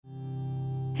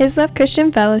His Love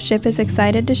Christian Fellowship is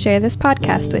excited to share this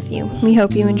podcast with you. We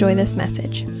hope you enjoy this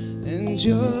message. And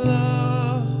your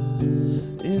love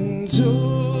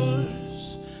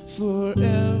endures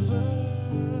forever.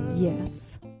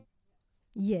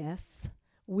 Yes,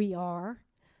 we are.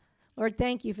 Lord,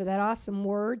 thank you for that awesome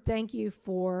word. Thank you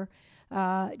for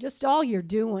just all you're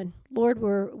doing. Lord,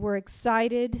 we're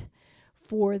excited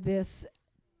for this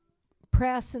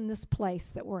press in this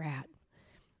place that we're at.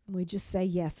 We just say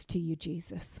yes to you,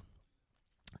 Jesus.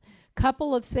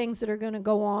 Couple of things that are going to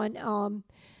go on.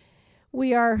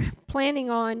 We are planning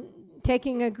on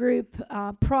taking a group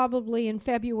probably in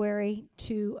February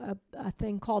to a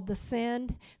thing called The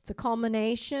Send. It's a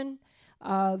culmination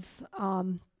of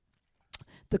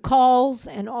the calls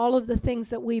and all of the things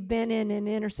that we've been in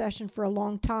intercession for a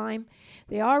long time.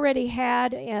 They already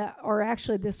had, or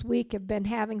actually this week have been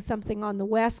having something on the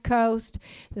West Coast.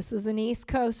 This is an East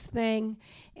Coast thing,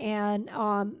 and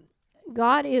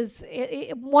God is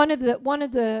one of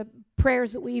the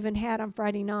prayers that we even had on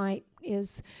Friday night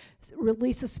is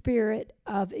release a spirit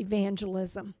of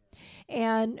evangelism.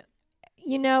 And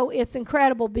you know, it's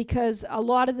incredible because a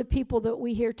lot of the people that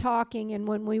we hear talking, and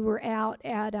when we were out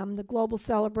at the Global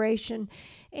Celebration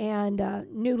and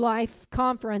New Life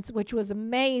Conference, which was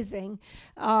amazing,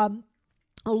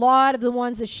 a lot of the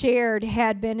ones that shared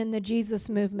had been in the Jesus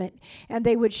movement, and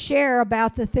they would share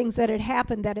about the things that had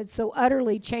happened that had so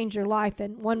utterly changed their life.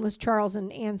 And one was Charles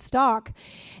and Ann Stock,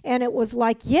 and it was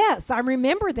like, yes, I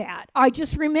remember that. I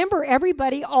just remember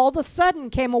everybody all of a sudden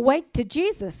came awake to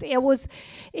Jesus. It was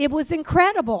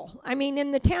incredible. I mean, in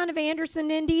the town of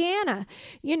Anderson, Indiana,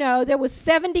 you know, there was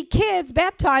 70 kids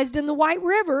baptized in the White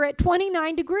River at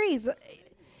 29 degrees.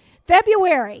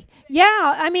 February.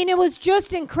 Yeah, I mean, it was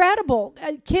just incredible.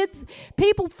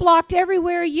 People flocked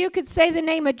everywhere. You could say the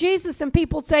name of Jesus, and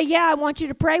people say, yeah, I want you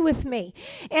to pray with me.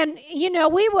 And, you know,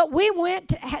 we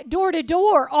went door to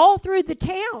door all through the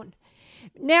town.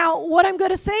 Now, what I'm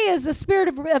going to say is the spirit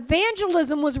of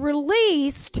evangelism was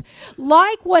released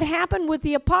like what happened with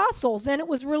the apostles, and it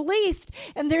was released,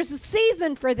 and there's a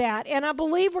season for that, and I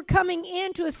believe we're coming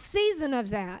into a season of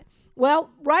that. Well,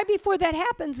 right before that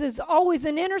happens is always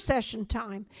an intercession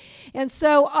time. And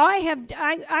so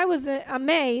I was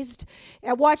amazed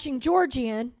at watching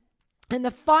Georgian and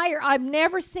the fire I've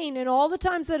never seen in all the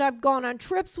times that I've gone on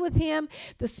trips with him,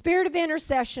 the spirit of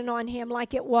intercession on him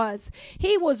like it was.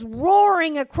 He was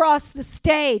roaring across the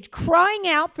stage, crying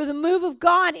out for the move of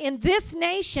God in this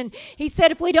nation. He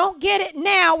said, if we don't get it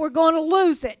now, we're going to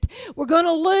lose it. We're going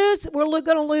to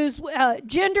lose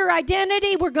gender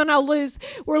identity.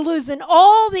 We're losing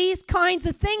all these kinds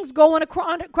of things going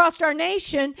across our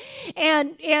nation.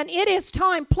 And it is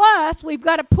time. Plus, we've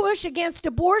got to push against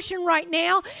abortion right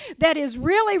now. That is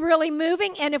really, really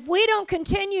moving. And if we don't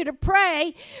continue to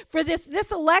pray for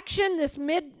this election, this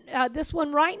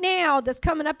one right now that's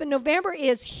coming up in November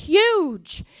is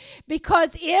huge,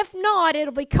 because if not,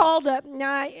 it'll be called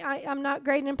I'm not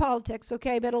great in politics,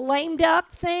 okay, but a lame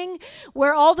duck thing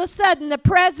where all of a sudden the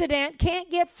president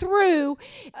can't get through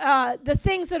the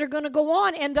things that are going to go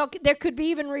on, and there could be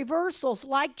even reversals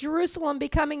like Jerusalem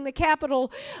becoming the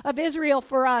capital of Israel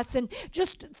for us, and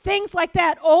just things like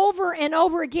that over and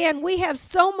over again. We have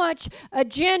so much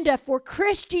agenda for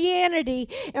Christianity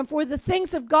and for the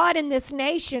things of God in this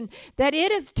nation that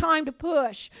it is time to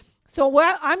push. So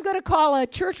I'm going to call a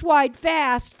church-wide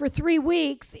fast for 3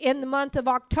 weeks in the month of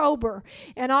October.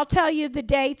 And I'll tell you the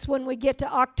dates when we get to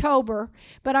October.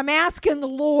 But I'm asking the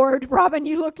Lord, Robin,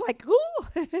 you look like,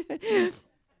 ooh.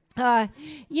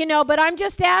 But I'm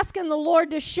just asking the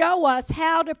Lord to show us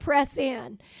how to press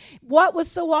in. What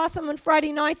was so awesome on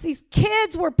Friday nights, these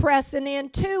kids were pressing in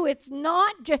too. It's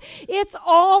not it's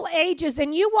all ages.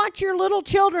 And you watch your little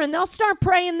children, they'll start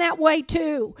praying that way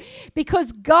too.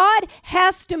 Because God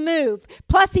has to move.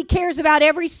 Plus, He cares about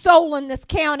every soul in this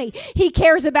county. He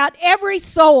cares about every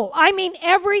soul. I mean,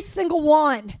 every single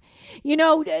one. You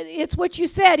know, it's what you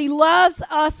said. He loves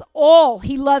us all.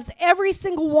 He loves every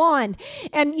single one.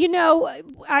 And, you know,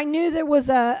 I knew there was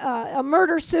a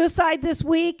murder-suicide this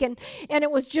week, and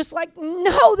it was just like,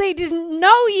 no, they didn't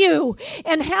know you.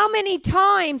 And how many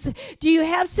times do you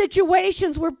have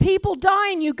situations where people die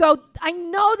and you go, I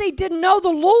know they didn't know the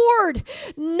Lord.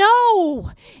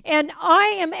 No. And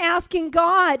I am asking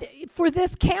God for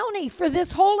this county, for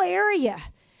this whole area.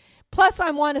 Plus,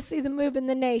 I want to see the move in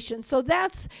the nation. So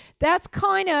that's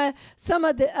kind of some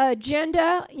of the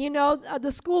agenda. You know,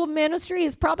 the School of Ministry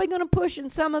is probably going to push in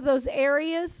some of those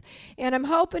areas. And I'm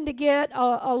hoping to get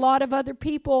a lot of other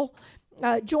people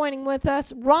joining with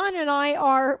us. Ron and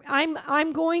I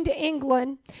I'm going to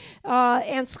England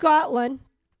and Scotland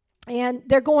And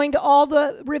they're going to all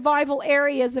the revival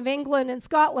areas of England and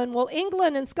Scotland. Well,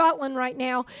 England and Scotland right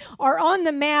now are on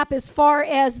the map as far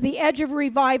as the edge of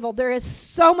revival. There is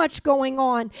so much going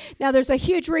on. Now, there's a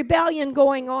huge rebellion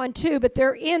going on too, but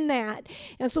they're in that.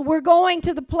 And so we're going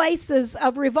to the places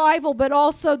of revival, but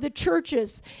also the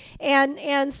churches.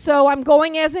 And so I'm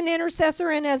going as an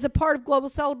intercessor and as a part of Global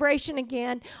Celebration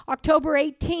again, October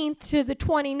 18th to the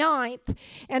 29th.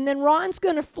 And then Ron's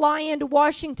going to fly into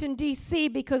Washington, D.C.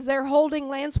 because they're holding,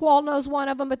 Lance Wall knows one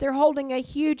of them, but they're holding a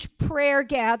huge prayer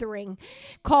gathering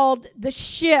called The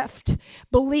Shift,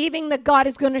 believing that God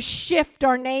is going to shift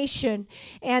our nation.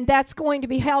 And that's going to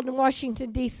be held in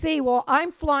Washington, D.C. Well,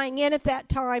 I'm flying in at that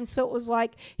time, so it was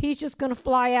like he's just going to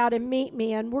fly out and meet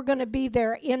me, and we're going to be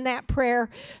there in that prayer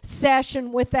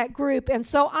session with that group. And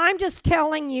so I'm just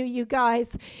telling you, you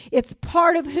guys, it's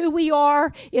part of who we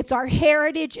are. It's our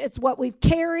heritage. It's what we've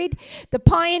carried. The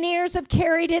pioneers have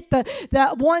carried it.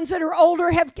 The ones that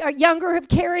are younger have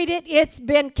carried it. It's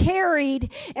been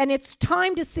carried, and it's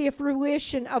time to see a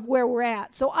fruition of where we're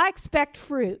at. So I expect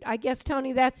fruit. I guess,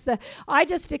 Tony, I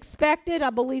just expect it.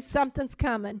 I believe something's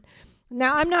coming.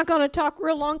 Now, I'm not going to talk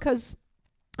real long because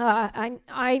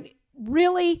I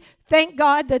really thank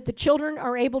God that the children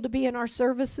are able to be in our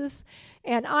services.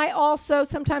 And I also,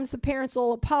 sometimes the parents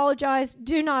will apologize.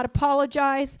 Do not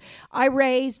apologize. I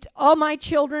raised all my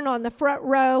children on the front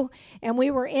row, and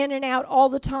we were in and out all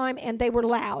the time, and they were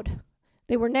loud.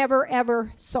 They were never,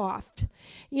 ever soft.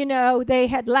 They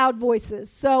had loud voices.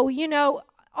 So,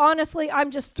 honestly,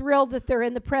 I'm just thrilled that they're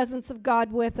in the presence of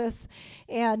God with us.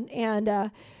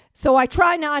 So I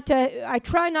try not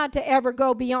to ever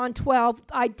go beyond 12.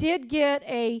 I did get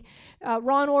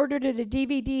Ron ordered a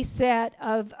DVD set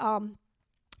of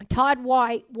Todd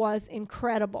White. Was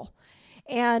incredible.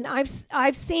 And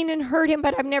I've seen and heard him,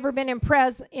 but I've never been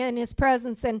in his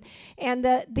presence. And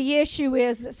the issue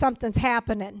is that something's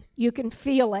happening. You can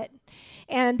feel it.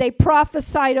 And they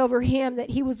prophesied over him that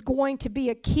he was going to be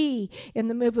a key in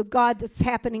the move of God that's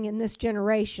happening in this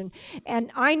generation.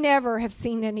 And I never have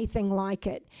seen anything like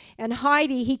it. And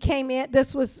Heidi, he came in.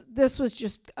 This was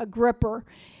just a gripper.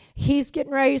 He's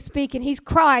getting ready to speak, and he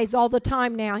cries all the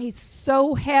time now. He's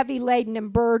so heavy laden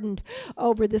and burdened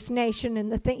over this nation,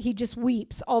 and he just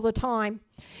weeps all the time.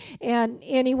 And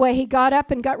anyway, he got up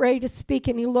and got ready to speak,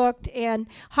 and he looked, and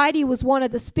Heidi was one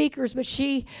of the speakers, but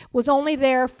she was only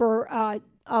there for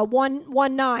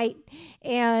one night,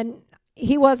 and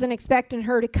he wasn't expecting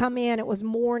her to come in. It was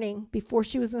morning before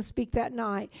she was going to speak that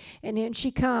night, and then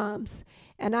she comes,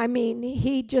 and I mean,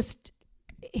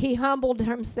 he humbled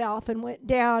himself and went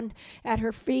down at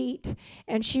her feet,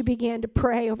 and she began to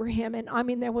pray over him. And I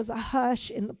mean, there was a hush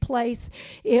in the place.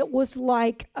 It was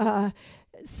like a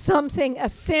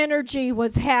synergy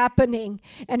was happening,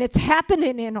 and it's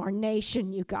happening in our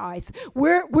nation, you guys.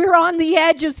 We're on the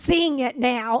edge of seeing it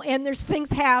now, and there's things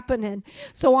happening.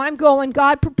 So I'm going,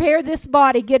 God, prepare this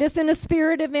body. Get us in a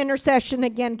spirit of intercession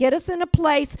again. Get us in a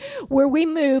place where we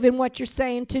move in what you're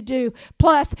saying to do.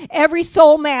 Plus, every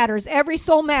soul matters. Every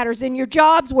soul matters. In your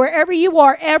jobs, wherever you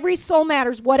are, every soul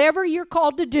matters. Whatever you're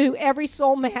called to do, every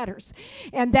soul matters.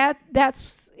 And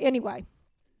that's anyway.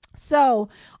 So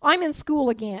I'm in school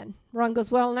again. Ron goes,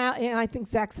 well, now, and I think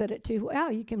Zach said it too. Wow,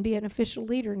 you can be an official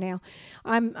leader now.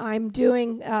 I'm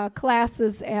doing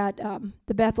classes at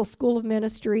the Bethel School of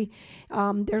Ministry,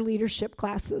 their leadership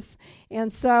classes.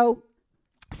 And so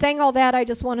saying all that, I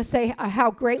just want to say how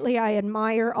greatly I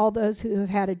admire all those who have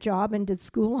had a job and did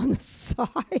school on the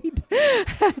side.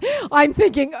 I'm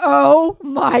thinking, oh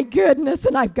my goodness,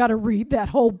 and I've got to read that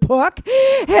whole book,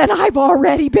 and I've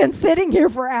already been sitting here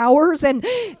for hours, and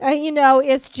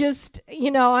it's just,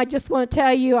 I just want to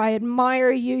tell you, I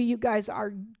admire you. You guys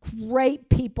are great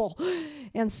people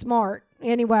and smart.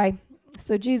 Anyway,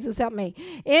 so Jesus help me.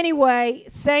 Anyway,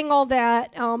 saying all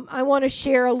that, I want to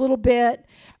share a little bit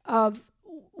of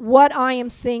what I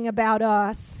am seeing about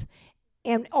us,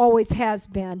 and always has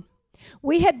been.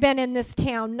 We had been in this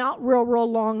town not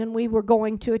real long, and we were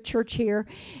going to a church here,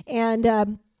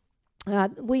 and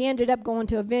we ended up going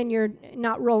to a vineyard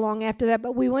not real long after that,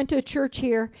 but we went to a church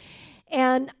here,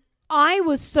 and I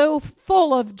was so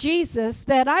full of Jesus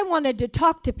that I wanted to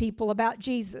talk to people about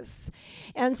Jesus.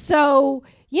 And so,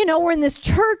 we're in this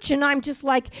church, and I'm just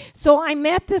like, so I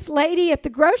met this lady at the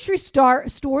grocery store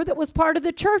that was part of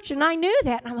the church, and I knew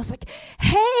that. And I was like,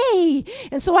 hey.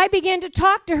 And so I began to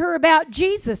talk to her about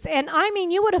Jesus. And I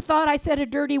mean, you would have thought I said a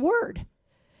dirty word.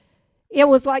 It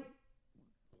was like,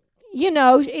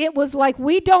 it was like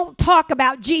we don't talk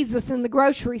about Jesus in the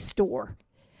grocery store.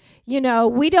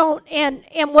 We don't, and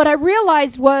what I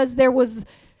realized was there was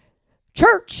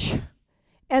church,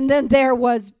 and then there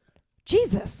was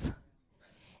Jesus.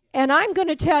 And I'm going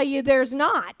to tell you there's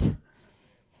not.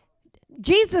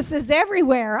 Jesus is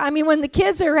everywhere. I mean, when the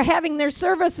kids are having their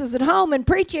services at home and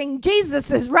preaching,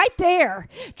 Jesus is right there.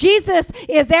 Jesus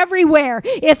is everywhere.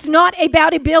 It's not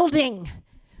about a building.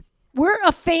 We're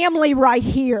a family right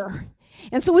here.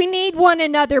 And so we need one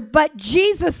another, but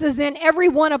Jesus is in every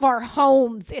one of our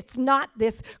homes. It's not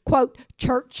this, quote,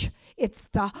 church. It's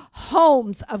the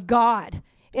homes of God.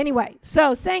 Anyway,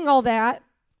 so saying all that,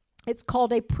 it's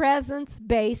called a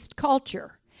presence-based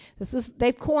culture.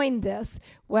 They've coined this.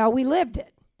 Well, we lived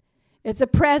it. It's a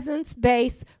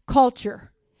presence-based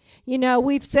culture. You know,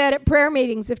 we've said at prayer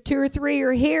meetings, if 2 or 3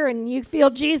 are here and you feel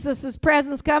Jesus'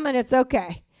 presence coming, it's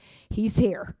okay. He's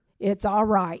here. It's all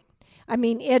right. I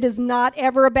mean, it is not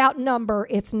ever about number.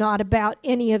 It's not about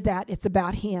any of that. It's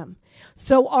about Him.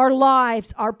 So our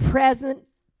lives are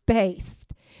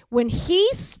present-based. When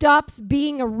He stops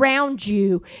being around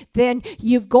you, then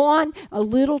you've gone a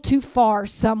little too far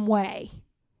some way.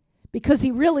 Because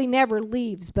He really never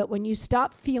leaves. But when you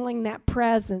stop feeling that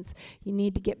presence, you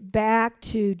need to get back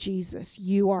to Jesus.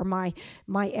 You are my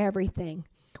everything.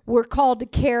 We're called to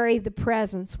carry the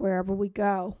presence wherever we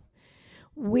go.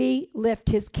 We lift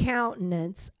His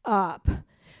countenance up.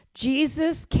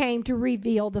 Jesus came to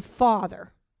reveal the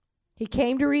Father. He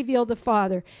came to reveal the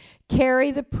Father.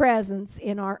 Carry the presence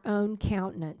in our own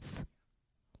countenance.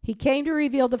 He came to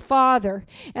reveal the Father.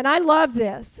 And I love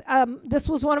this. This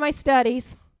was one of my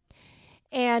studies.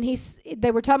 And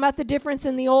they were talking about the difference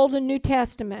in the Old and New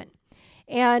Testament.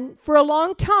 And for a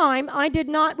long time, I did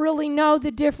not really know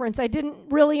the difference. I didn't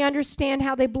really understand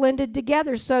how they blended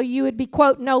together. So you would be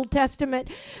quoting Old Testament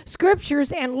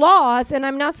scriptures and laws, and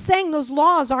I'm not saying those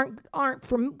laws aren't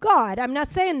from God. I'm not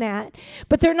saying that.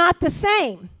 But they're not the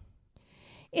same.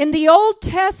 In the Old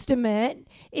Testament,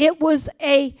 it was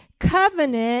a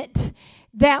covenant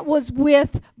that was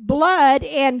with blood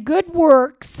and good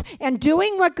works and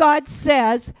doing what God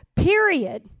says,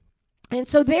 period. And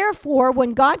so therefore,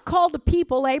 when God called the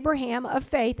people, Abraham of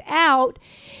faith, out,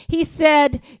 He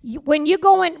said, when you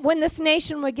go in, when this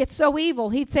nation would get so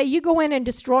evil, He'd say, you go in and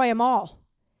destroy them all.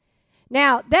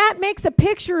 Now, that makes a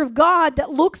picture of God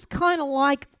that looks kind of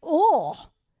like, oh.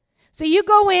 So you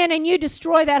go in and you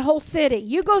destroy that whole city.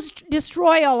 You go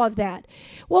destroy all of that.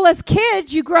 Well, as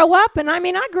kids, you grow up, and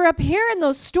I grew up hearing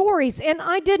those stories, and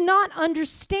I did not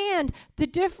understand the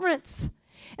difference.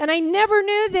 And I never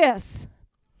knew this.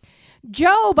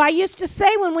 Job, I used to say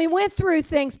when we went through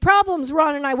things, problems,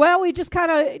 Ron and I, well, we just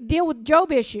kind of deal with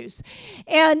Job issues.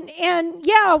 And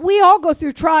yeah, we all go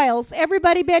through trials.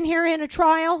 Everybody been here in a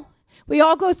trial? We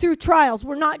all go through trials.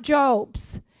 We're not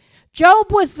Job's.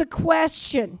 Job was the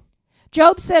question.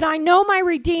 Job said, I know my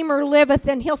Redeemer liveth,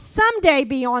 and He'll someday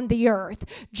be on the earth.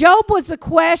 Job was the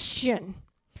question.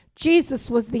 Jesus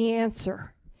was the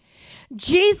answer.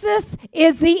 Jesus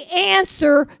is the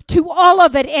answer to all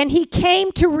of it, and He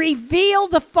came to reveal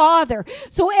the Father.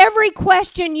 So every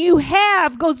question you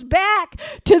have goes back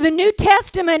to the New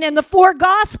Testament and the 4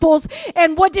 Gospels,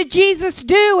 and what did Jesus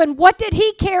do, and what did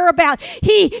He care about?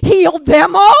 He healed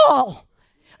them all.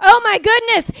 Oh my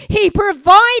goodness, He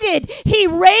provided. He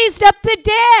raised up the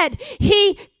dead.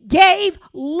 He gave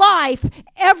life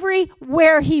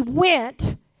everywhere He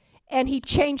went, and He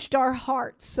changed our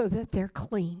hearts so that they're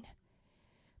clean.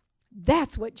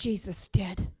 That's what Jesus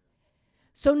did.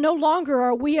 So no longer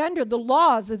are we under the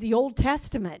laws of the Old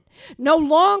Testament. No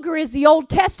longer is the Old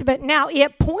Testament. Now,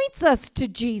 it points us to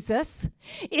Jesus.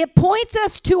 It points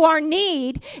us to our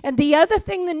need. And the other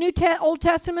thing the Old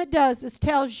Testament does is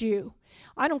tells you,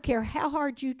 I don't care how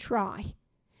hard you try,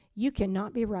 you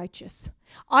cannot be righteous.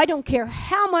 I don't care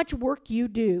how much work you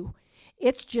do.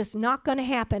 It's just not going to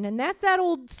happen. And that's that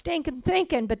old stinking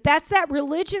thinking, but that's that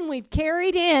religion we've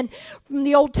carried in from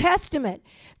the Old Testament.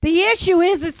 The issue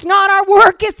is it's not our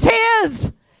work, it's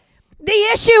His. The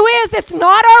issue is it's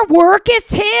not our work,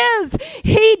 it's His.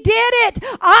 He did it.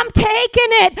 I'm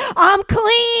taking it. I'm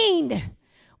clean.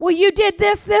 Well, you did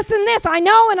this, this, and this. I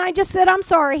know, and I just said, I'm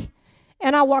sorry.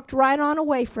 And I walked right on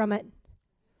away from it.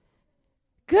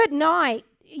 Good night.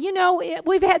 You know,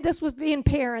 we've had this with being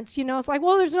parents. You know, it's like,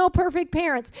 well, there's no perfect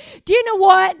parents. Do you know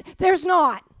what? There's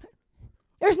not.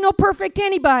 There's no perfect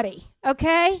anybody,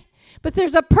 okay? But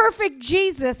there's a perfect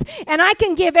Jesus, and I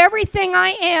can give everything I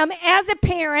am as a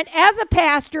parent, as a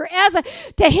pastor,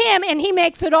 to Him, and He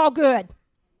makes it all good.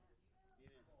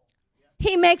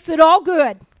 He makes it all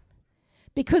good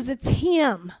because it's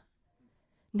Him,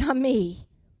 not me.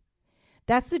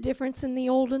 That's the difference in the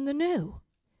old and the new.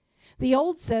 The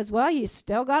old says, well, you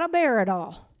still got to bear it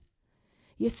all.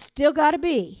 You still got to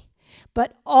be.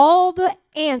 But all the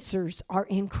answers are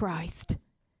in Christ.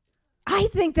 I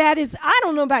think that is, I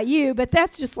don't know about you, but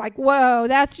that's just like, whoa,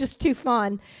 that's just too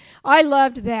fun. I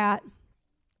loved that.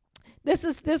 This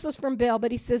is from Bill,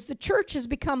 but he says, the church has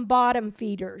become bottom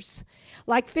feeders,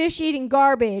 like fish eating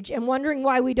garbage and wondering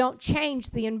why we don't change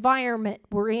the environment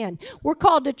we're in. We're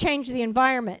called to change the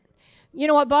environment. You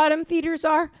know what bottom feeders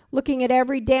are? Looking at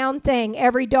every down thing,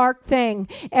 every dark thing,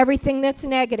 everything that's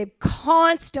negative,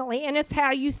 constantly, and it's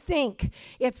how you think.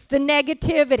 It's the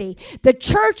negativity. The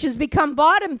church has become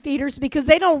bottom feeders because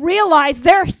they don't realize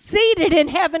they're seated in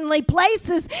heavenly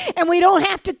places, and we don't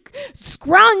have to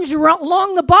scrounge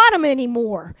along the bottom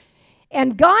anymore.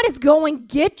 And God is going,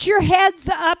 get your heads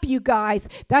up, you guys.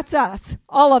 That's us,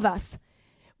 all of us.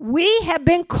 We have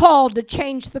been called to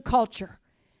change the culture.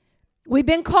 We've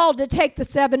been called to take the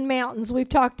 7 mountains. We've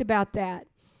talked about that.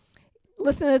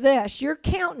 Listen to this. Your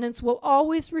countenance will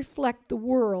always reflect the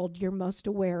world you're most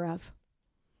aware of.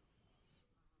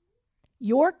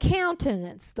 Your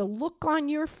countenance, the look on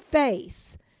your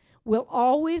face, will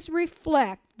always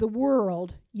reflect the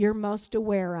world you're most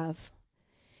aware of.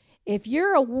 If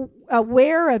you're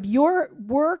aware of your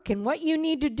work and what you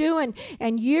need to do,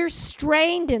 and you're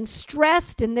strained and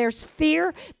stressed and there's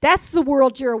fear, that's the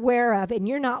world you're aware of, and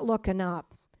you're not looking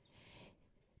up.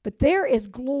 But there is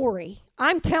glory.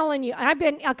 I'm telling you, I've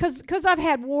been, because I've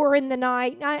had war in the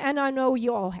night, and I know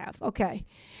you all have, okay.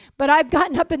 But I've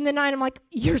gotten up in the night, I'm like,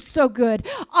 you're so good.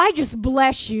 I just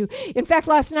bless you. In fact,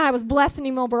 last night I was blessing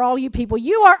him over all you people.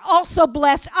 You are also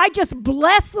blessed. I just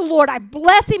bless the Lord. I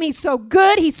bless him. He's so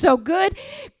good. He's so good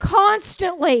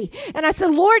constantly. And I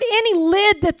said, Lord, any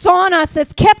lid that's on us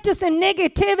that's kept us in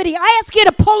negativity, I ask you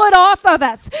to pull it off of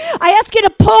us. I ask you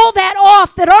to pull that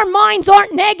off, that our minds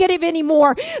aren't negative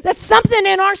anymore, that something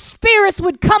in our spirits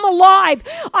would come alive.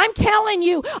 I'm telling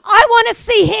you, I want to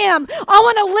see him. I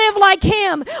want to live like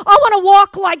him. I want to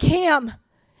walk like him.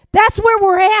 That's where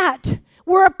we're at.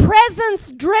 We're a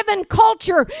presence-driven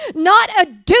culture, not a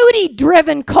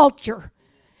duty-driven culture.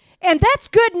 And that's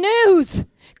good news,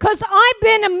 because I've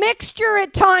been a mixture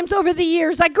at times over the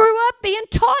years. I grew up being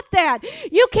taught that.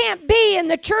 You can't be in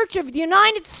the Church of the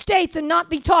United States and not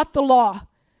be taught the law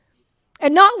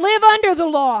and not live under the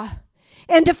law.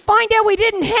 And to find out we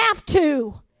didn't have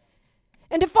to.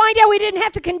 And to find out we didn't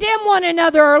have to condemn one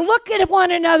another or look at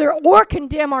one another or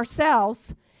condemn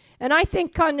ourselves. And I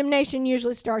think condemnation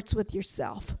usually starts with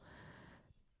yourself.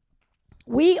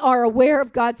 We are aware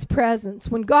of God's presence.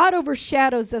 When God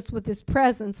overshadows us with his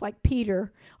presence, like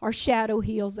Peter, our shadow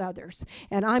heals others.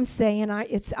 And I'm saying,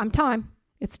 it's time.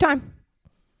 It's time.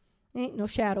 Ain't no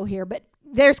shadow here, but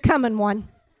there's coming one.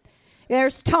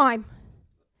 There's time.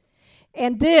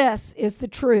 And this is the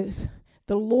truth.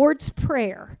 The Lord's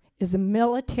Prayer is a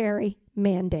military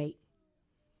mandate.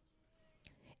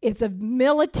 It's a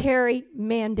military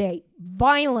mandate.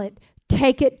 Violent,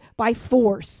 take it by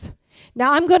force.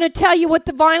 Now I'm going to tell you what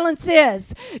the violence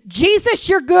is. Jesus,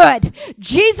 you're good.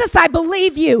 Jesus, I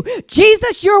believe you.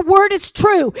 Jesus, your word is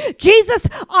true. Jesus,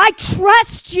 I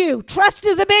trust you. Trust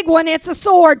is a big one. It's a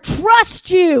sword.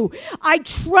 Trust you. I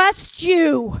trust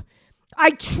you. I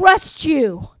trust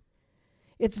you.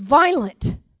 It's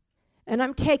violent. And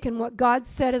I'm taking what God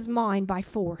said is mine by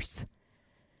force.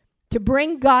 To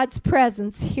bring God's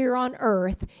presence here on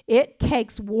earth, it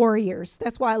takes warriors.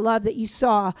 That's why I love that you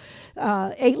saw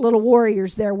 8 little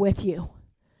warriors there with you.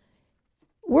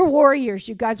 We're warriors,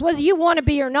 you guys. Whether you want to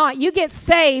be or not, you get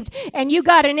saved and you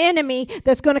got an enemy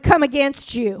that's going to come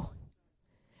against you.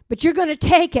 But you're going to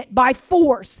take it by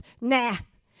force. Nah.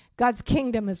 God's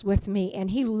kingdom is with me,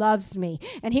 and he loves me,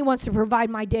 and he wants to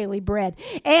provide my daily bread.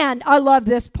 And I love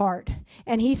this part.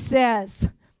 And he says,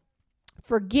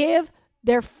 forgive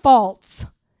their faults,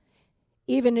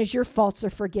 even as your faults are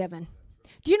forgiven.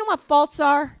 Do you know what faults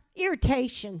are?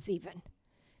 Irritations, even.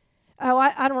 Oh,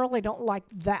 I don't like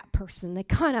that person. They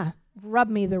kind of rub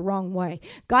me the wrong way.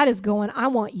 God is going, I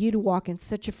want you to walk in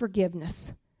such a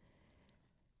forgiveness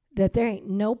that there ain't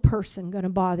no person going to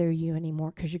bother you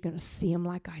anymore, because you're going to see them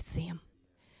like I see them.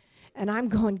 And I'm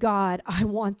going, God, I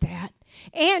want that.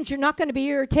 And you're not going to be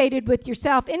irritated with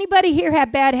yourself. Anybody here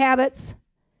have bad habits?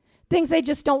 Things they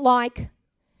just don't like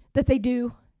that they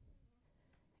do?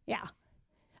 Yeah,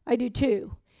 I do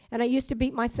too. And I used to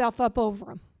beat myself up over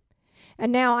them.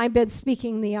 And now I've been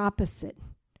speaking the opposite.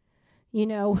 You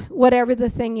know, whatever the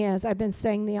thing is, I've been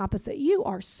saying the opposite. You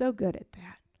are so good at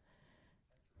that.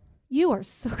 You are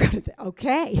so good at that.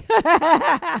 Okay.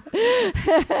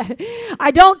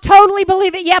 I don't totally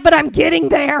believe it yet, but I'm getting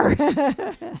there.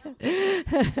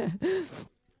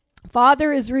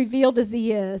 Father is revealed as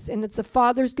he is, and it's a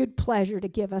Father's good pleasure to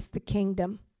give us the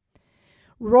kingdom.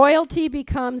 Royalty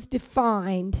becomes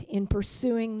defined in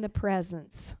pursuing the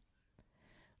presence.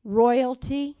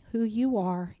 Royalty, who you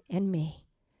are and me,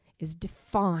 is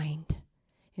defined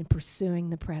in pursuing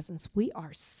the presence. We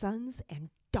are sons and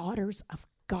daughters of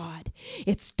God.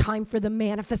 It's time for the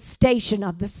manifestation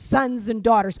of the sons and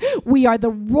daughters. We are the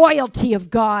royalty of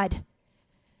God.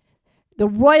 The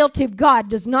royalty of God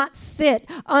does not sit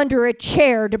under a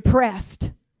chair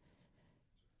depressed.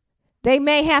 They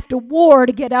may have to war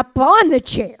to get up on the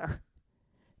chair.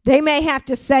 They may have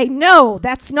to say, no,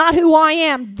 that's not who I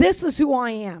am. This is who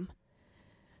I am.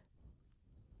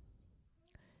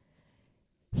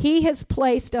 He has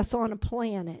placed us on a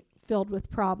planet filled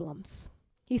with problems.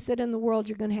 He said, in the world,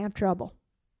 you're going to have trouble.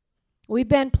 We've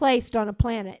been placed on a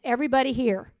planet, everybody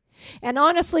here. And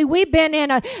honestly, we've been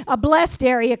in a blessed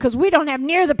area because we don't have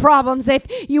near the problems if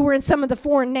you were in some of the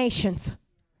foreign nations.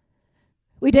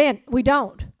 We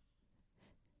don't.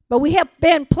 But we have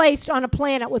been placed on a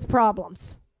planet with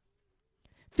problems,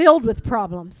 filled with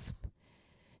problems.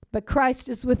 But Christ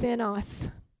is within us.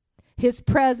 His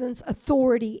presence,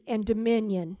 authority, and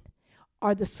dominion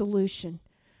are the solution.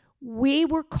 We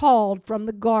were called from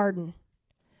the garden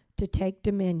to take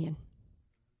dominion.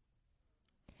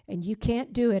 And you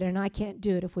can't do it, and I can't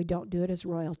do it if we don't do it as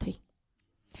royalty.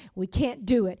 We can't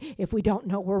do it if we don't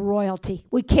know we're royalty.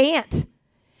 We can't.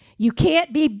 You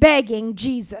can't be begging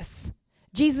Jesus.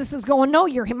 Jesus is going, no,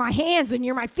 you're in my hands and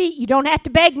you're my feet. You don't have to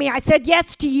beg me. I said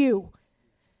yes to you.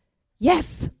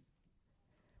 Yes.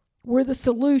 We're the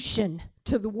solution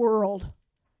to the world.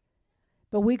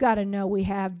 But we got to know we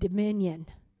have dominion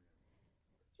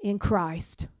in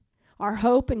Christ. Our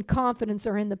hope and confidence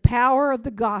are in the power of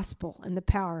the gospel and the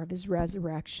power of his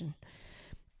resurrection.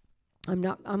 I'm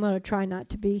going to try not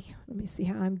to be, let me see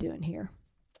how I'm doing here.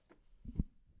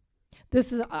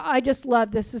 I just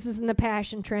love this. This is in the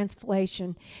Passion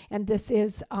Translation, and this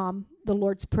is the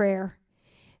Lord's Prayer.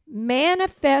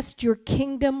 Manifest your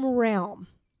kingdom realm.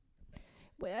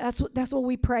 That's what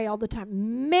we pray all the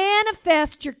time.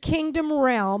 Manifest your kingdom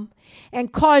realm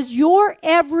and cause your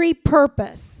every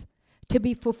purpose to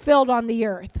be fulfilled on the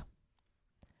earth.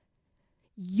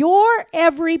 Your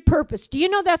every purpose. Do you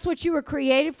know that's what you were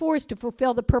created for, is to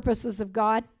fulfill the purposes of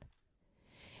God?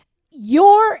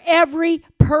 Your every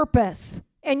purpose.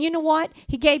 And you know what?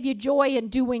 He gave you joy in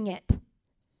doing it.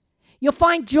 You'll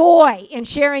find joy in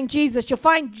sharing Jesus. You'll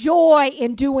find joy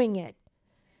in doing it.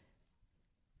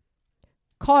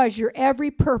 Cause your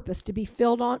every purpose to be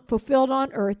fulfilled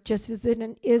on earth just as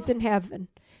it is in heaven.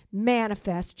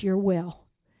 Manifest your will.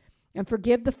 And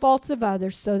forgive the faults of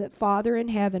others so that Father in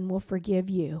heaven will forgive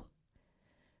you.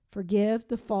 Forgive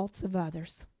the faults of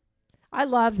others. I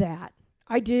love that.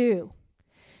 I do.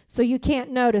 So you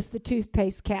can't notice the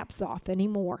toothpaste caps off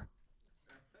anymore.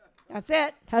 That's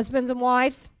it, husbands and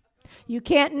wives. You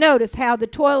can't notice how the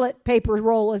toilet paper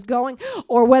roll is going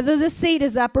or whether the seat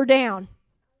is up or down.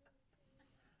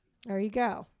 There you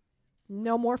go.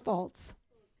 No more faults.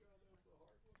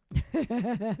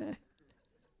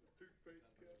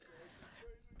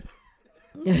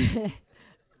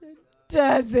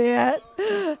 Does it?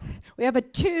 We have a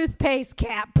toothpaste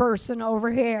cap person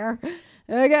over here.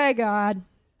 Okay, God.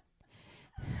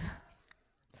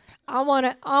 I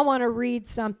want to read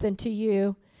something to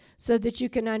you so that you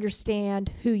can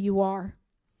understand who you are.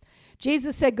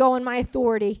 Jesus said, go in my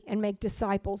authority and make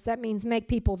disciples. That means make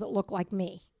people that look like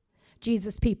me.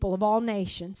 Jesus, people of all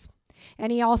nations.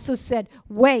 And he also said,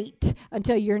 wait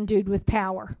until you're endued with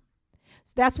power.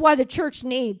 So that's why the church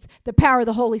needs the power of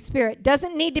the Holy Spirit.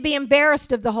 Doesn't need to be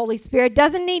embarrassed of the Holy Spirit.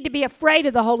 Doesn't need to be afraid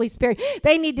of the Holy Spirit.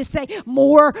 They need to say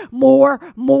more, more,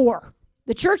 more.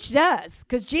 The church does,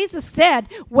 because Jesus said,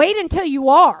 wait until you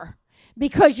are,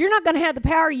 because you're not going to have the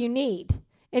power you need.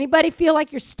 Anybody feel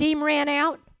like your steam ran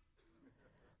out?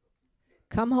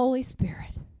 Come, Holy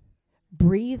Spirit,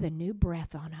 breathe a new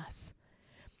breath on us.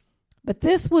 But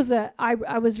this was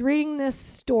I was reading this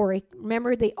story.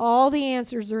 Remember, all the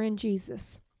answers are in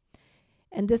Jesus.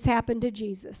 And this happened to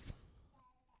Jesus.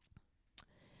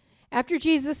 After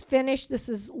Jesus finished, this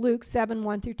is Luke 7,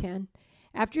 1 through 10.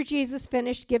 After Jesus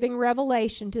finished giving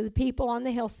revelation to the people on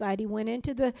the hillside, he went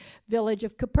into the village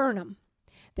of Capernaum.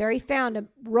 There he found a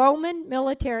Roman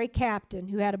military captain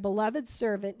who had a beloved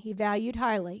servant he valued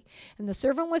highly, and the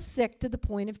servant was sick to the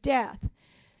point of death.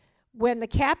 When the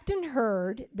captain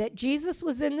heard that Jesus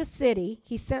was in the city,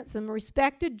 he sent some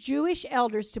respected Jewish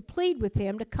elders to plead with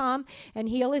him to come and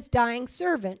heal his dying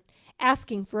servant,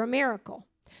 asking for a miracle.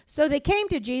 So they came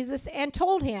to Jesus and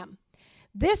told him,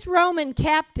 this Roman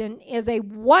captain is a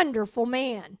wonderful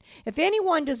man. If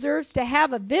anyone deserves to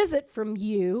have a visit from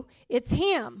you, it's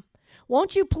him.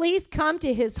 Won't you please come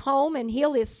to his home and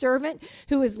heal his servant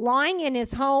who is lying in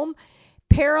his home,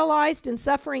 paralyzed and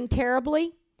suffering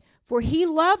terribly? For he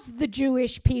loves the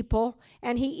Jewish people,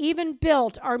 and he even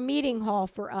built our meeting hall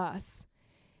for us.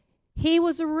 He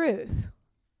was a Ruth.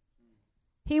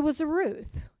 He was a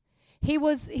Ruth. He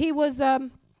was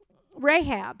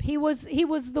Rahab. He was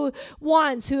the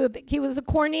ones he was a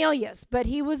Cornelius, but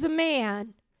he was a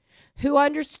man who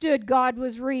understood God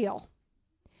was real,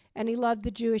 and he loved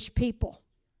the Jewish people.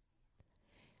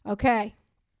 Okay.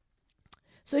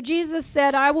 So Jesus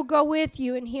said, I will go with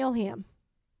you and heal him.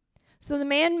 So the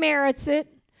man merits it.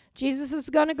 Jesus is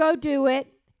going to go do it,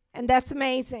 and that's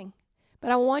amazing.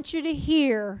 But I want you to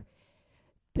hear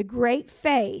the great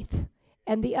faith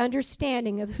and the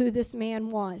understanding of who this man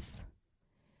was.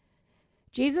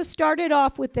 Jesus started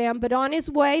off with them, but on his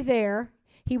way there,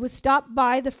 he was stopped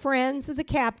by the friends of the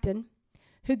captain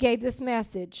who gave this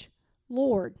message.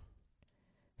 Lord,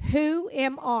 who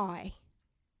am I?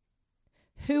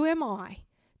 Who am I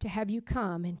to have you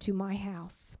come into my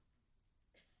house?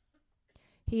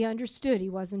 He understood he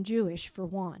wasn't Jewish, for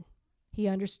one. He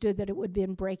understood that it would have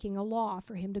been breaking a law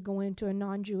for him to go into a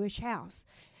non-Jewish house.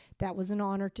 That was an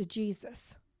honor to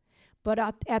Jesus. But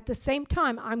at the same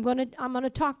time, I'm going to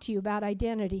talk to you about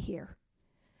identity here.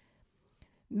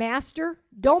 Master,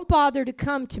 don't bother to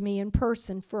come to me in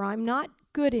person, for I'm not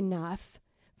good enough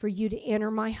for you to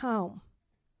enter my home.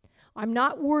 I'm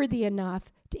not worthy enough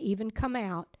to even come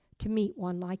out to meet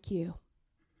one like you.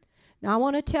 Now, I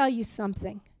want to tell you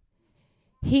something.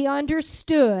 He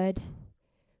understood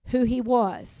who he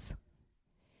was.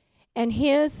 And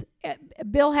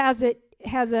Bill has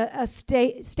a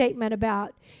statement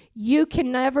about, you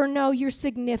can never know your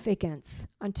significance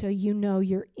until you know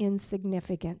your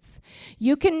insignificance.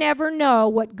 You can never know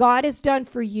what God has done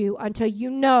for you until you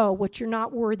know what you're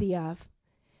not worthy of.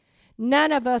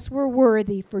 None of us were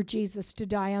worthy for Jesus to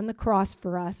die on the cross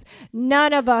for us.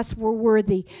 None of us were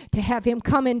worthy to have him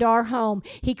come into our home.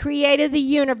 He created the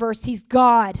universe. He's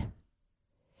God.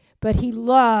 But he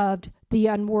loved the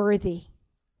unworthy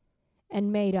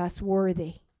and made us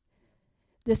worthy.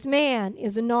 This man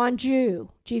is a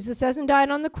non-Jew. Jesus hasn't died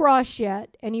on the cross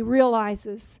yet, and he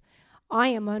realizes, I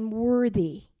am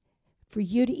unworthy for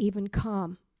you to even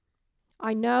come.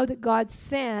 I know that God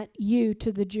sent you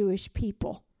to the Jewish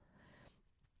people.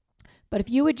 But if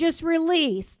you would just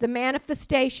release the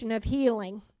manifestation of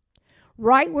healing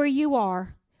right where you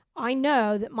are, I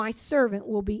know that my servant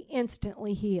will be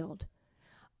instantly healed.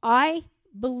 I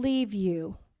believe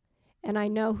you, and I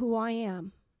know who I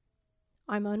am.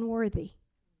 I'm unworthy.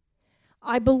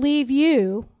 I believe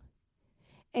you,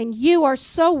 and you are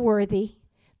so worthy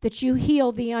that you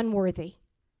heal the unworthy.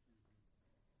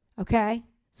 Okay?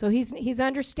 So he's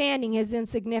understanding his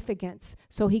insignificance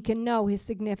so he can know his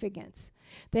significance.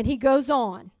 Then he goes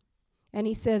on and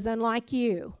he says, unlike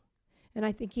you, and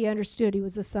I think he understood he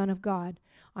was the Son of God,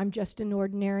 I'm just an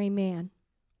ordinary man.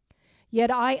 Yet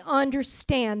I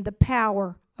understand the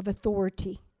power of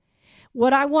authority.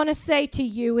 What I want to say to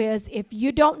you is, if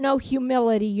you don't know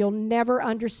humility, you'll never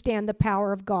understand the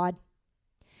power of God.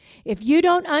 If you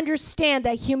don't understand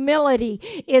that humility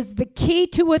is the key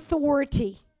to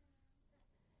authority,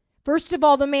 first of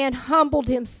all, the man humbled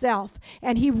himself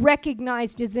and he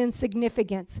recognized his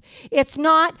insignificance. It's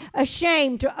not a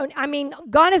shame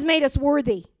God has made us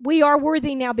worthy. We are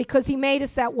worthy now because he made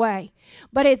us that way.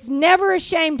 But it's never a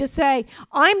shame to say,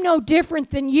 I'm no different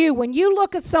than you. When you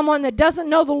look at someone that doesn't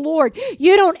know the Lord,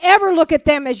 you don't ever look at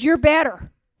them as you're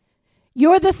better.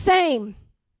 You're the same.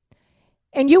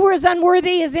 And you were as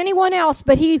unworthy as anyone else,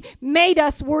 but he made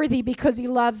us worthy because he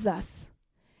loves us.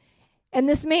 And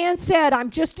this man said, I'm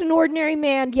just an ordinary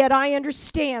man, yet I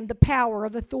understand the power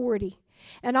of authority.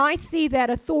 And I see that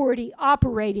authority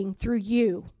operating through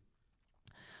you.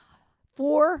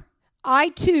 For I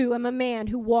too am a man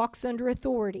who walks under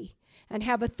authority and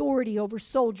have authority over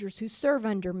soldiers who serve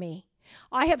under me.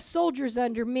 I have soldiers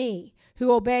under me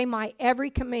who obey my every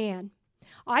command.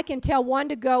 I can tell one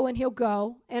to go and he'll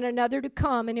go, and another to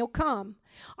come and he'll come.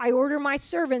 I order my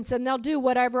servants and they'll do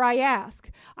whatever I ask.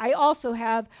 I also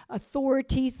have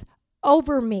authorities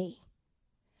over me.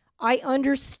 I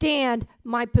understand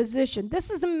my position. This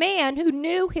is a man who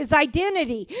knew his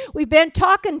identity. We've been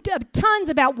talking tons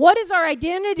about what is our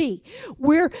identity.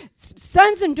 We're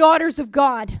sons and daughters of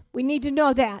God. We need to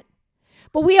know that.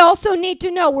 But we also need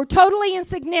to know we're totally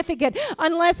insignificant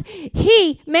unless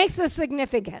he makes us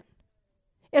significant.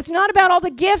 It's not about all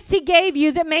the gifts he gave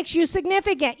you that makes you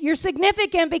significant. You're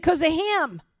significant because of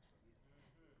him.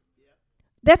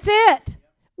 That's it.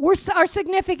 Our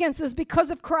significance is because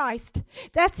of Christ.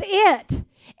 That's it.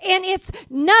 And it's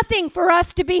nothing for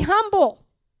us to be humble,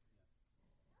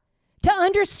 to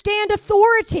understand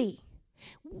authority.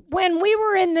 When we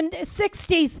were in the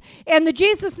 60s and the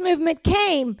Jesus movement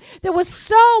came, there was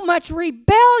so much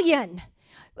rebellion.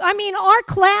 I mean, our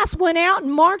class went out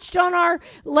and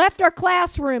left our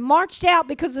classroom, marched out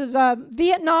because of the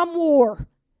Vietnam War.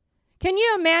 Can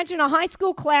you imagine a high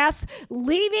school class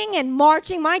leaving and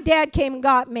marching? My dad came and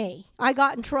got me. I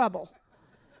got in trouble.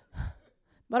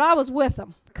 But I was with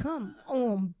them. Come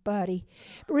on, buddy.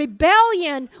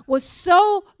 Rebellion was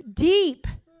so deep.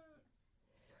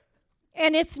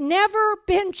 And it's never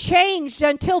been changed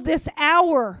until this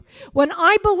hour, when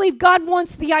I believe God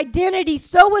wants the identity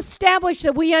so established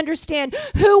that we understand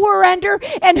who we're under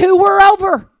and who we're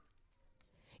over.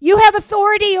 You have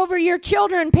authority over your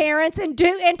children, parents, and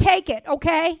take it,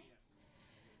 okay?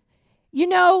 You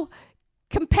know,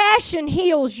 compassion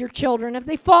heals your children if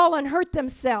they fall and hurt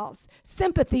themselves.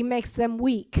 Sympathy makes them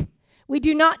weak. We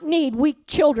do not need weak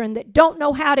children that don't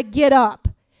know how to get up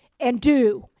and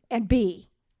do and be.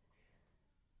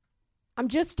 I'm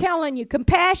just telling you,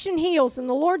 compassion heals, and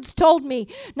the Lord's told me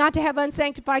not to have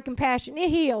unsanctified compassion. It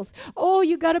heals. Oh,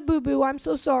 you got a boo-boo, I'm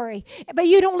so sorry. But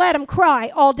you don't let them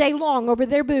cry all day long over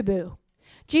their boo-boo.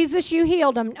 Jesus, you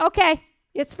healed them. Okay,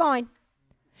 it's fine.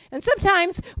 And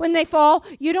sometimes when they fall,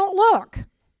 you don't look,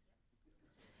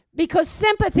 because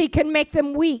sympathy can make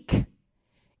them weak.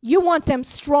 You want them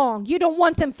strong. You don't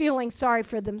want them feeling sorry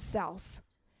for themselves.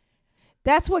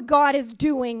 That's what God is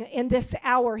doing in this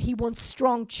hour. He wants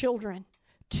strong children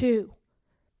too.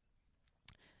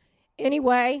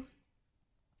 Anyway,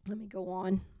 let me go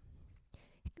on.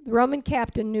 The Roman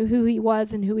captain knew who he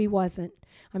was and who he wasn't.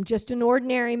 I'm just an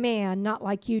ordinary man, not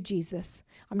like you, Jesus.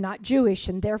 I'm not Jewish,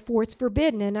 and therefore it's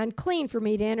forbidden and unclean for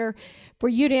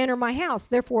you to enter my house.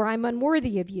 Therefore I'm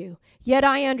unworthy of you. Yet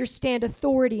I understand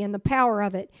authority and the power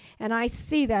of it, and I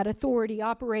see that authority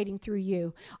operating through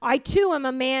you. I too am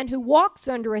a man who walks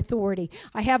under authority.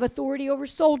 I have authority over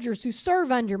soldiers who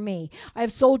serve under me. I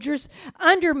have soldiers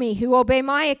under me who obey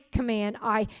my command.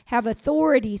 I have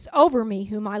authorities over me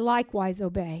whom I likewise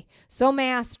obey. So,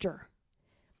 Master,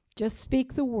 just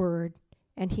speak the word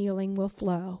and healing will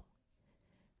flow.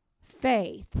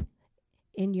 Faith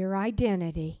in your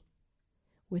identity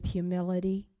with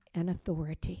humility and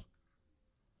authority.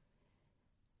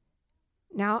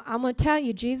 Now, I'm going to tell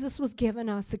you, Jesus was giving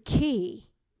us a key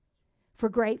for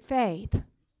great faith.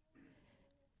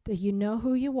 That you know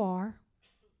who you are,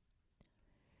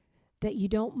 that you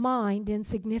don't mind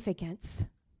insignificance,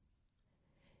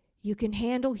 you can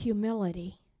handle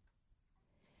humility,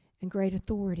 and great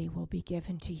authority will be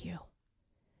given to you.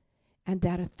 And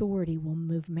that authority will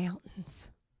move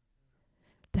mountains.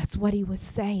 That's what he was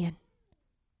saying.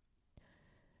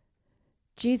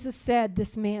 Jesus said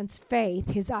this man's faith,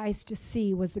 his eyes to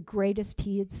see, was the greatest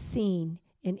he had seen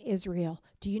in Israel.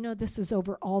 Do you know this is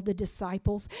over all the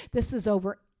disciples? This is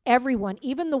over everyone,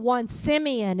 even the ones,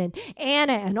 Simeon and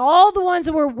Anna, and all the ones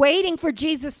that were waiting for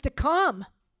Jesus to come.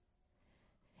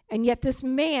 And yet this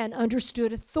man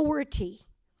understood authority.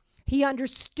 He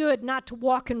understood not to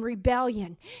walk in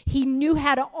rebellion. He knew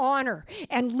how to honor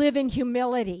and live in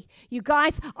humility. You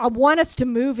guys, I want us to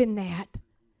move in that.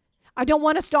 I don't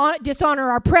want us to dishonor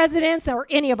our presidents or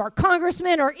any of our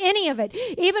congressmen or any of it.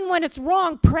 Even when it's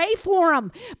wrong, pray for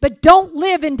them. But don't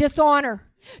live in dishonor.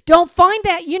 Don't find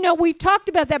that, we've talked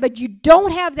about that, but you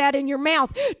don't have that in your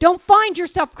mouth. Don't find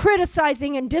yourself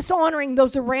criticizing and dishonoring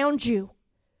those around you.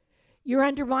 You're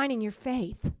undermining your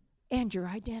faith and your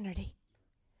identity.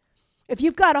 If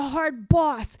you've got a hard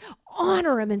boss,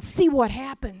 honor him and see what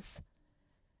happens.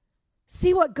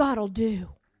 See what God will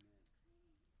do.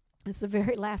 It's the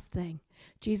very last thing.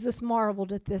 Jesus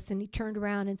marveled at this, and he turned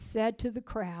around and said to the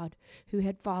crowd who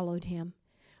had followed him,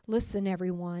 "Listen,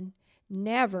 everyone,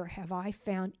 never have I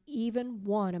found even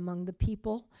one among the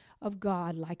people of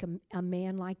God like a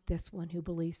man like this one who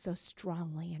believes so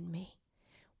strongly in me."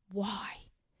 Why?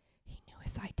 He knew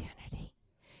his identity.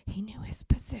 He knew his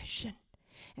position.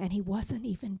 And he wasn't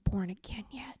even born again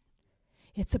yet.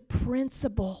 It's a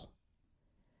principle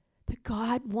that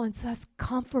God wants us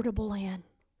comfortable in.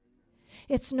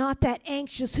 It's not that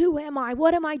anxious. Who am I?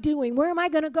 What am I doing? Where am I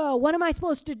going to go? What am I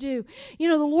supposed to do?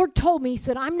 The Lord told me, he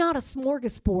said, I'm not a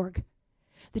smorgasbord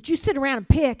that you sit around and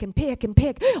pick and pick and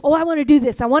pick. Oh, I want to do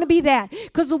this. I want to be that.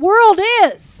 Because the world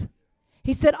is.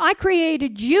 He said, I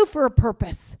created you for a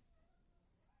purpose.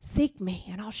 Seek me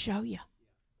and I'll show you.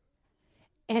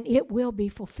 And it will be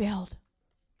fulfilled.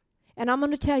 And I'm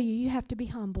going to tell you, you have to be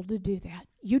humble to do that.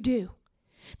 You do.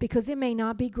 Because it may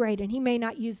not be great, and he may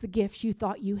not use the gifts you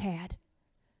thought you had.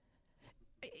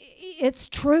 It's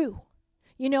true.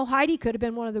 Heidi could have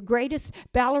been one of the greatest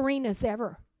ballerinas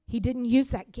ever. He didn't use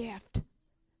that gift.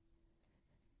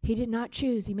 He did not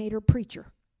choose. He made her a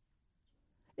preacher.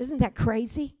 Isn't that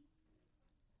crazy?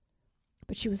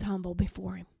 But she was humble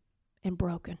before him and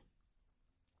broken.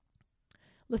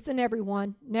 Listen,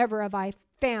 everyone, never have I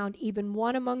found even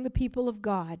one among the people of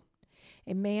God,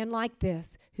 a man like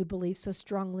this who believes so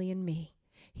strongly in me.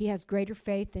 He has greater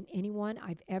faith than anyone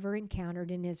I've ever encountered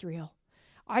in Israel.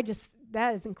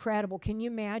 That is incredible. Can you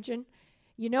imagine?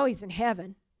 You know he's in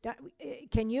heaven.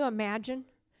 Can you imagine?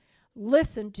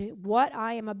 Listen to what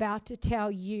I am about to tell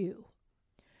you.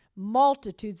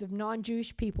 Multitudes of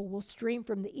non-Jewish people will stream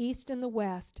from the east and the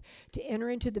west to enter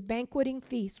into the banqueting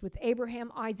feast with Abraham,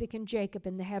 Isaac, and Jacob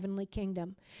in the heavenly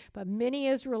kingdom. But many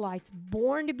Israelites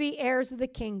born to be heirs of the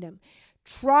kingdom,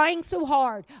 trying so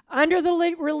hard under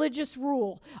the religious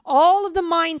rule, all of the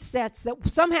mindsets that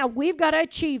somehow we've got to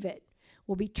achieve it,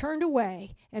 will be turned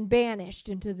away and banished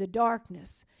into the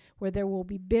darkness where there will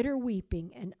be bitter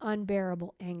weeping and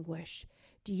unbearable anguish.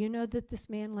 Do you know that this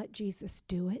man let Jesus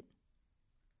do it?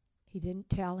 He didn't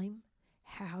tell him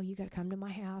how you got to come to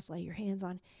my house, lay your hands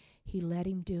on. He let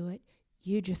him do it.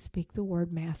 You just speak the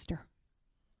word, Master.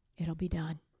 It'll be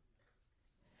done.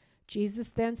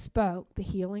 Jesus then spoke the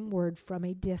healing word from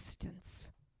a distance.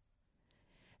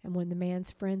 And when the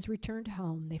man's friends returned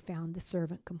home, they found the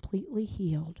servant completely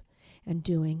healed and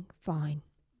doing fine.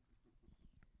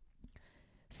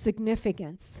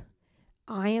 Significance.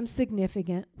 I am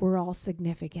significant. We're all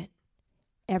significant.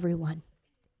 Everyone.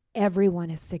 Everyone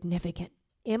is significant,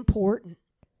 important.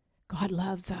 God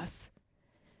loves us.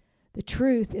 The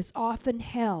truth is often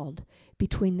held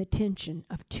between the tension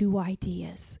of two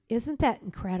ideas. Isn't that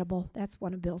incredible? That's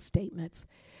one of Bill's statements.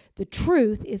 The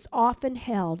truth is often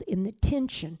held in the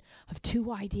tension of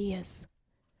two ideas,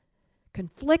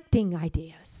 conflicting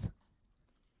ideas.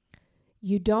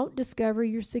 You don't discover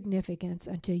your significance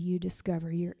until you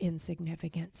discover your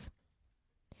insignificance.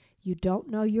 You don't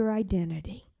know your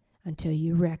identity until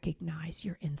you recognize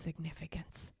your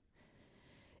insignificance.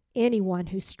 Anyone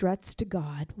who struts to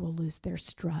God will lose their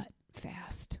strut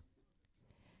fast.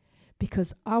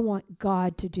 Because I want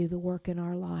God to do the work in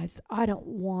our lives. I don't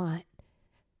want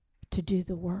to do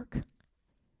the work.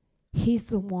 He's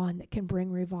the one that can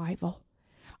bring revival.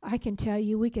 I can tell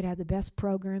you we could have the best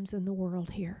programs in the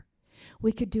world here.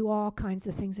 We could do all kinds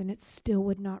of things and it still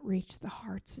would not reach the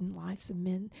hearts and lives of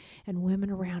men and women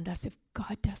around us if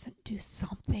God doesn't do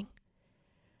something.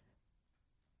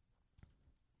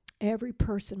 Every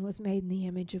person was made in the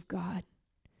image of God.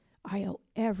 I owe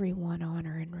everyone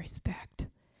honor and respect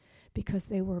because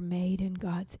they were made in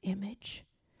God's image.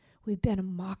 We've been a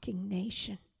mocking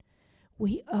nation.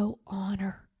 We owe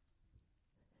honor,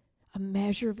 a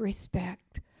measure of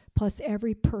respect. Plus,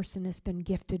 every person has been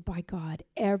gifted by God.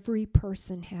 Every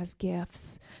person has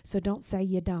gifts. So don't say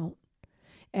you don't.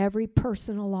 Every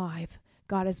person alive,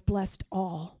 God has blessed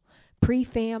all.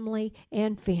 Pre-family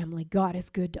and family, God is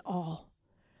good to all.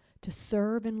 To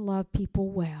serve and love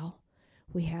people well,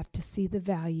 we have to see the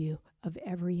value of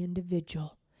every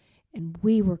individual. And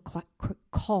we were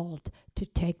called to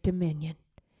take dominion.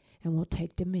 And we'll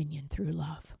take dominion through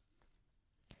love.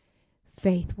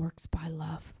 Faith works by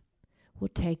love. We'll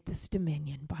take this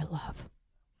dominion by love.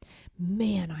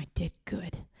 Man, I did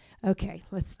good. Okay,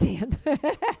 let's stand.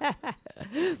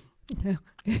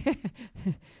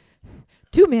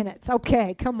 2 minutes.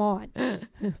 Okay, come on.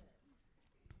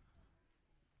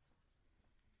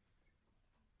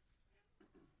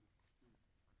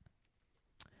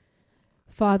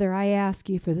 Father, I ask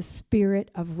you for the spirit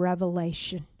of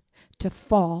revelation to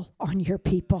fall on your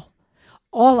people.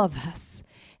 All of us.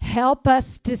 Help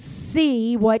us to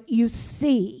see what you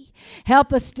see.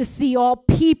 Help us to see all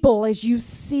people as you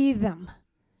see them.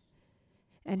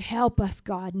 And help us,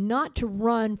 God, not to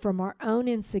run from our own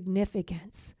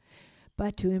insignificance,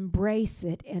 but to embrace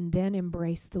it and then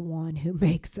embrace the one who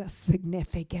makes us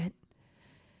significant.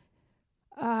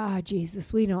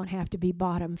 Jesus, we don't have to be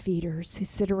bottom feeders who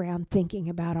sit around thinking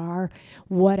about our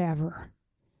whatever.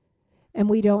 And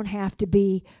we don't have to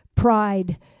be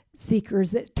pride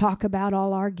seekers that talk about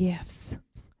all our gifts.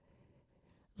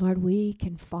 Lord, we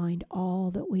can find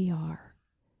all that we are,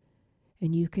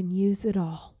 and you can use it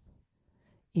all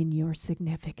in your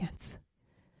significance.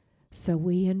 So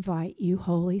we invite you,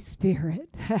 Holy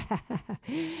Spirit,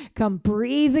 come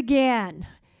breathe again.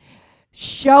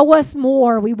 Show us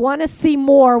more. We want to see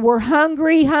more. We're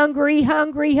hungry, hungry,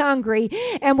 hungry, hungry,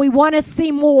 and we want to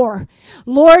see more.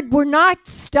 Lord, we're not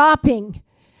stopping.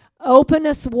 Open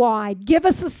us wide. Give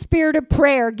us a spirit of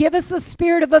prayer. Give us a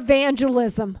spirit of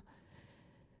evangelism.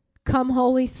 Come,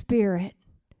 Holy Spirit,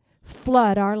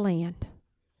 flood our land.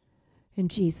 In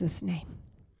Jesus' name,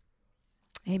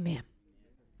 amen.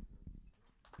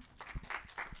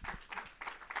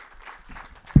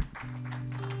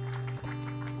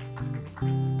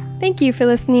 Thank you for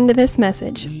listening to this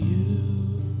message.